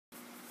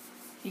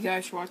You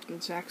guys are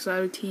watching Zach's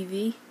Auto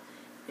TV,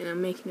 and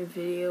I'm making a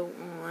video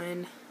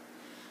on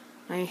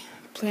my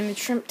planted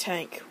shrimp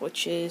tank,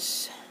 which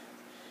is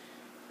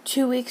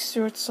 2 weeks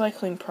through its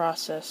cycling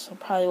process. I'll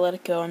probably let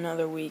it go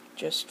another week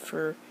just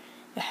for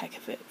the heck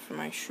of it for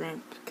my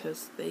shrimp,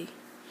 because they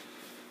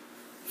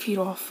feed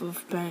off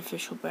of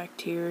beneficial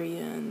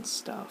bacteria and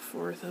stuff,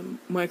 or the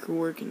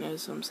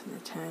microorganisms in the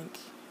tank.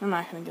 I'm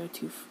not going to go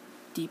too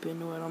deep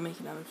into it. I'll make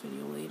another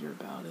video later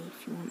about it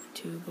if you want me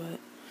to, but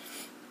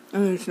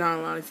there's not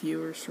a lot of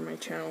viewers for my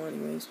channel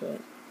anyways, but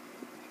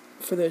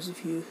for those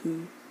of you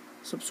who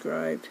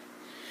subscribed,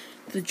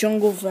 the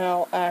jungle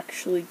val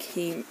actually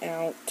came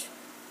out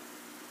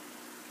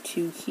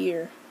to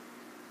here,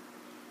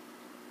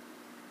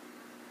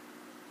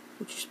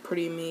 which is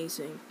pretty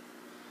amazing.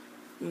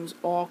 It was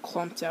all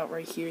clumped out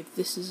right here.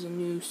 This is a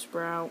new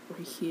sprout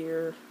right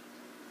here.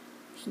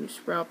 There's a new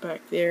sprout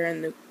back there,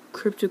 and the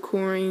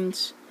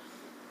cryptocorynes,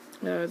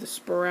 the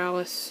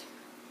spiralis,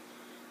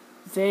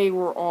 they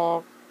were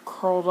all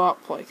curled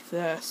up like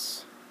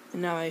this,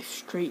 and now they've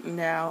straightened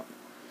out.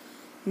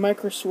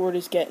 Microsword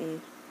is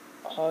getting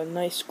a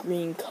nice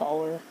green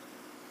color,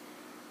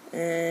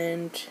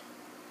 and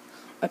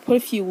I put a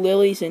few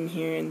lilies in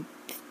here, and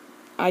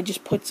I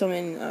just put some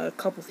in a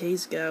couple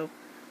days ago,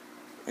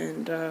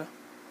 and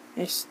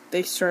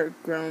they started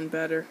growing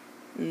better.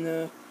 And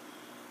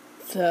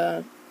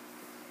the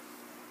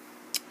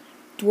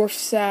dwarf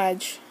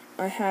sag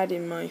I had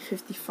in my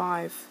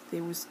 55,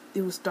 it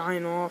was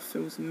dying off, it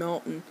was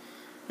melting,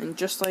 and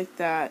just like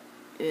that,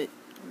 it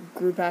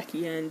grew back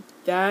again.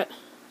 That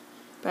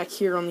back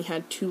here only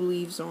had 2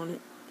 leaves on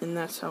it, and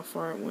that's how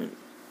far it went.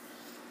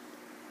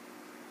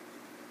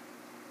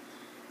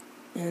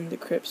 And the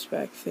crypts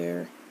back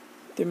there,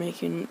 they're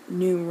making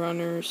new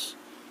runners.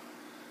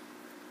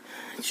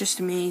 It's just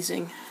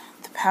amazing.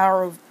 The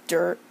power of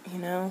dirt, you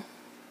know?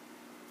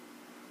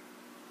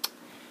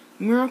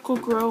 Miracle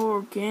Grow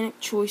Organic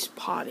Choice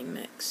Potting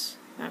Mix.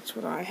 That's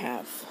what I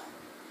have.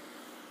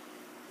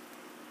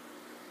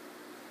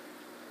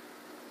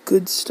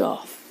 Good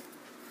stuff.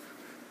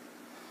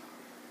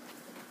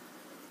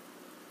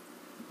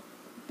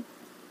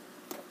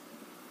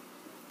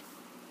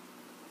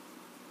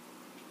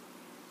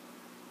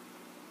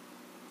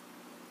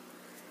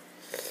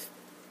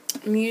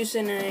 I'm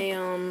using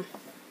a,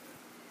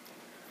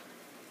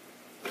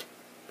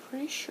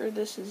 pretty sure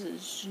this is a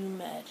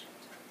Zoomed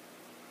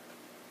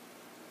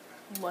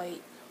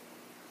light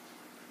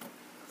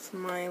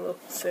from my local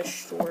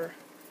fish store.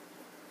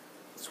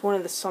 It's one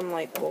of the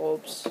sunlight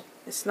bulbs.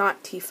 It's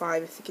not T5,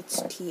 I think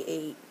it's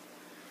T8.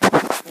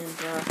 And,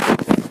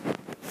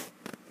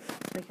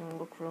 it's making it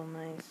look real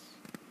nice.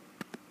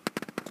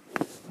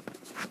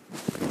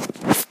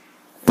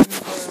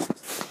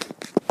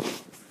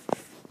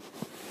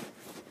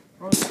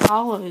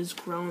 Rosella is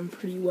growing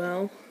pretty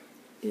well.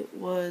 It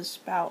was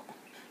about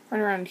right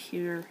around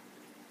here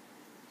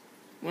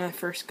when I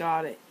first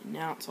got it, and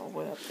now it's all the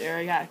way up there.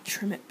 I gotta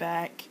trim it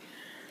back.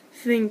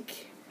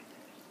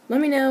 Let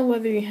me know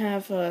whether you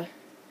have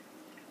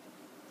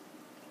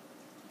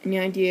any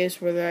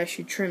ideas whether I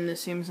should trim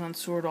this Amazon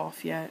sword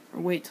off yet,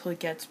 or wait till it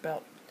gets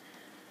about,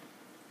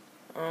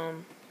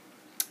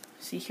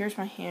 see, here's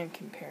my hand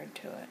compared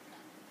to it.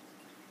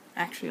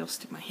 Actually, I'll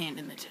stick my hand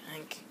in the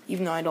tank,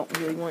 even though I don't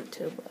really want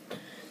to, but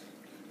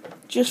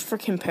just for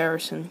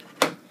comparison.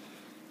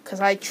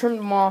 Because I trimmed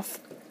them off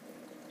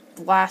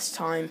last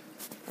time,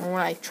 or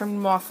when I trimmed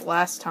them off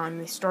last time,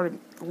 the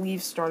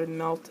leaves started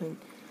melting.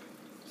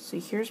 See,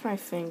 here's my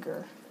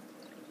finger.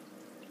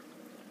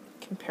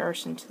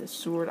 Comparison to the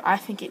sword. I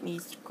think it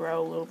needs to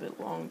grow a little bit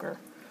longer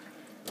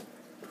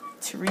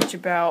to reach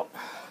about,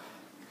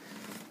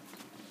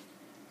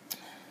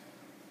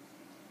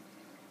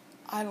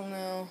 I don't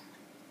know.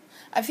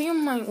 I think I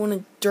might want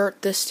to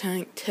dirt this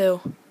tank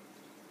too.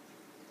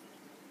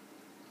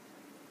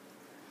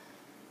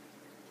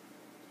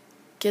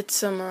 Get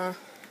some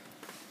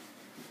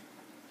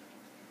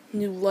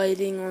new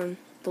lighting on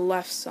the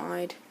left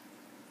side.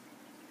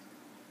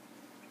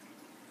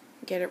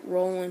 Get it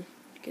rolling.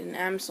 Get an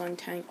Amazon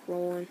tank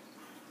rolling.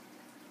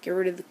 Get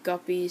rid of the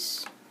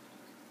guppies.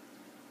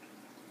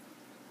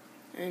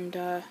 And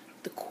the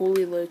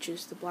coolie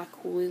loaches, the black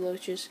coolie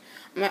loaches.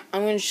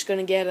 I'm just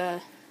gonna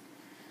get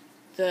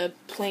the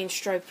plain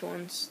striped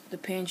ones, the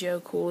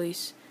Pangeo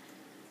coolies.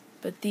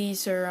 But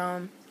these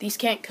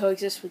can't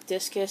coexist with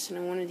discus, and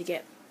I wanted to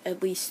get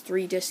at least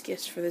 3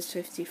 discus for this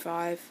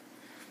 55.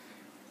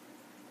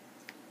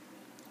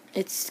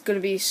 It's gonna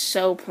be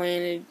so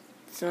planted,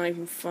 it's not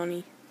even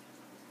funny.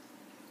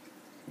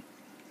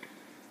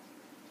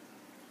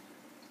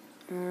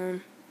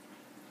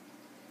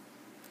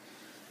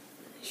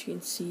 As you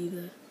can see,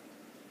 the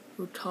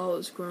rotala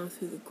is growing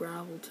through the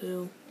gravel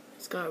too.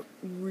 It's got a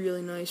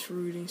really nice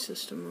rooting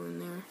system on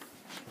there.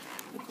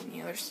 Look on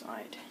the other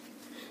side.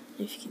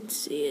 If you can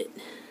see it.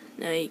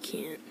 No, you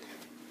can't.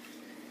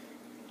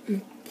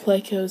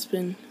 Pleco's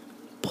been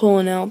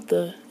pulling out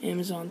the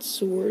Amazon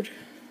sword.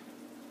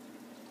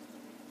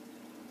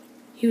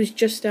 He was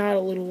just out a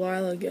little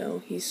while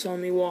ago. He saw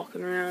me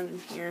walking around in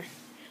here.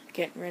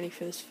 getting ready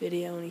for this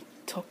video and he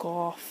took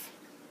off.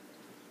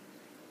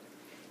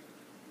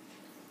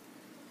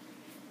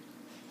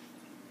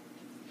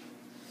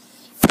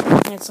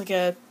 And it's like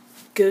a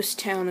ghost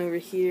town over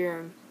here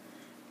and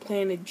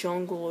planted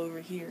jungle over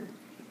here.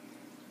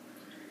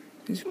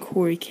 There's a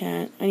Cory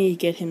cat. I need to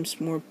get him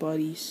some more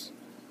buddies.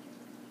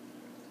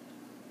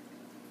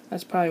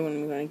 That's probably what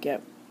I'm going to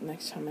get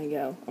next time I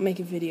go. I'll make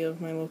a video of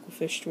my local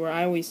fish store.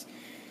 I always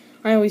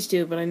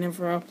do, but I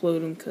never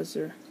upload them because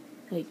they're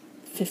like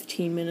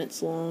 15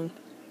 minutes long.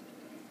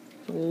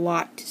 There's a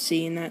lot to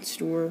see in that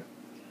store.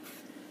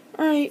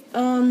 Alright,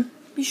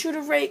 be sure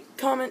to rate,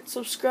 comment,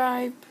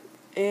 subscribe,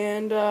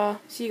 and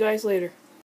see you guys later.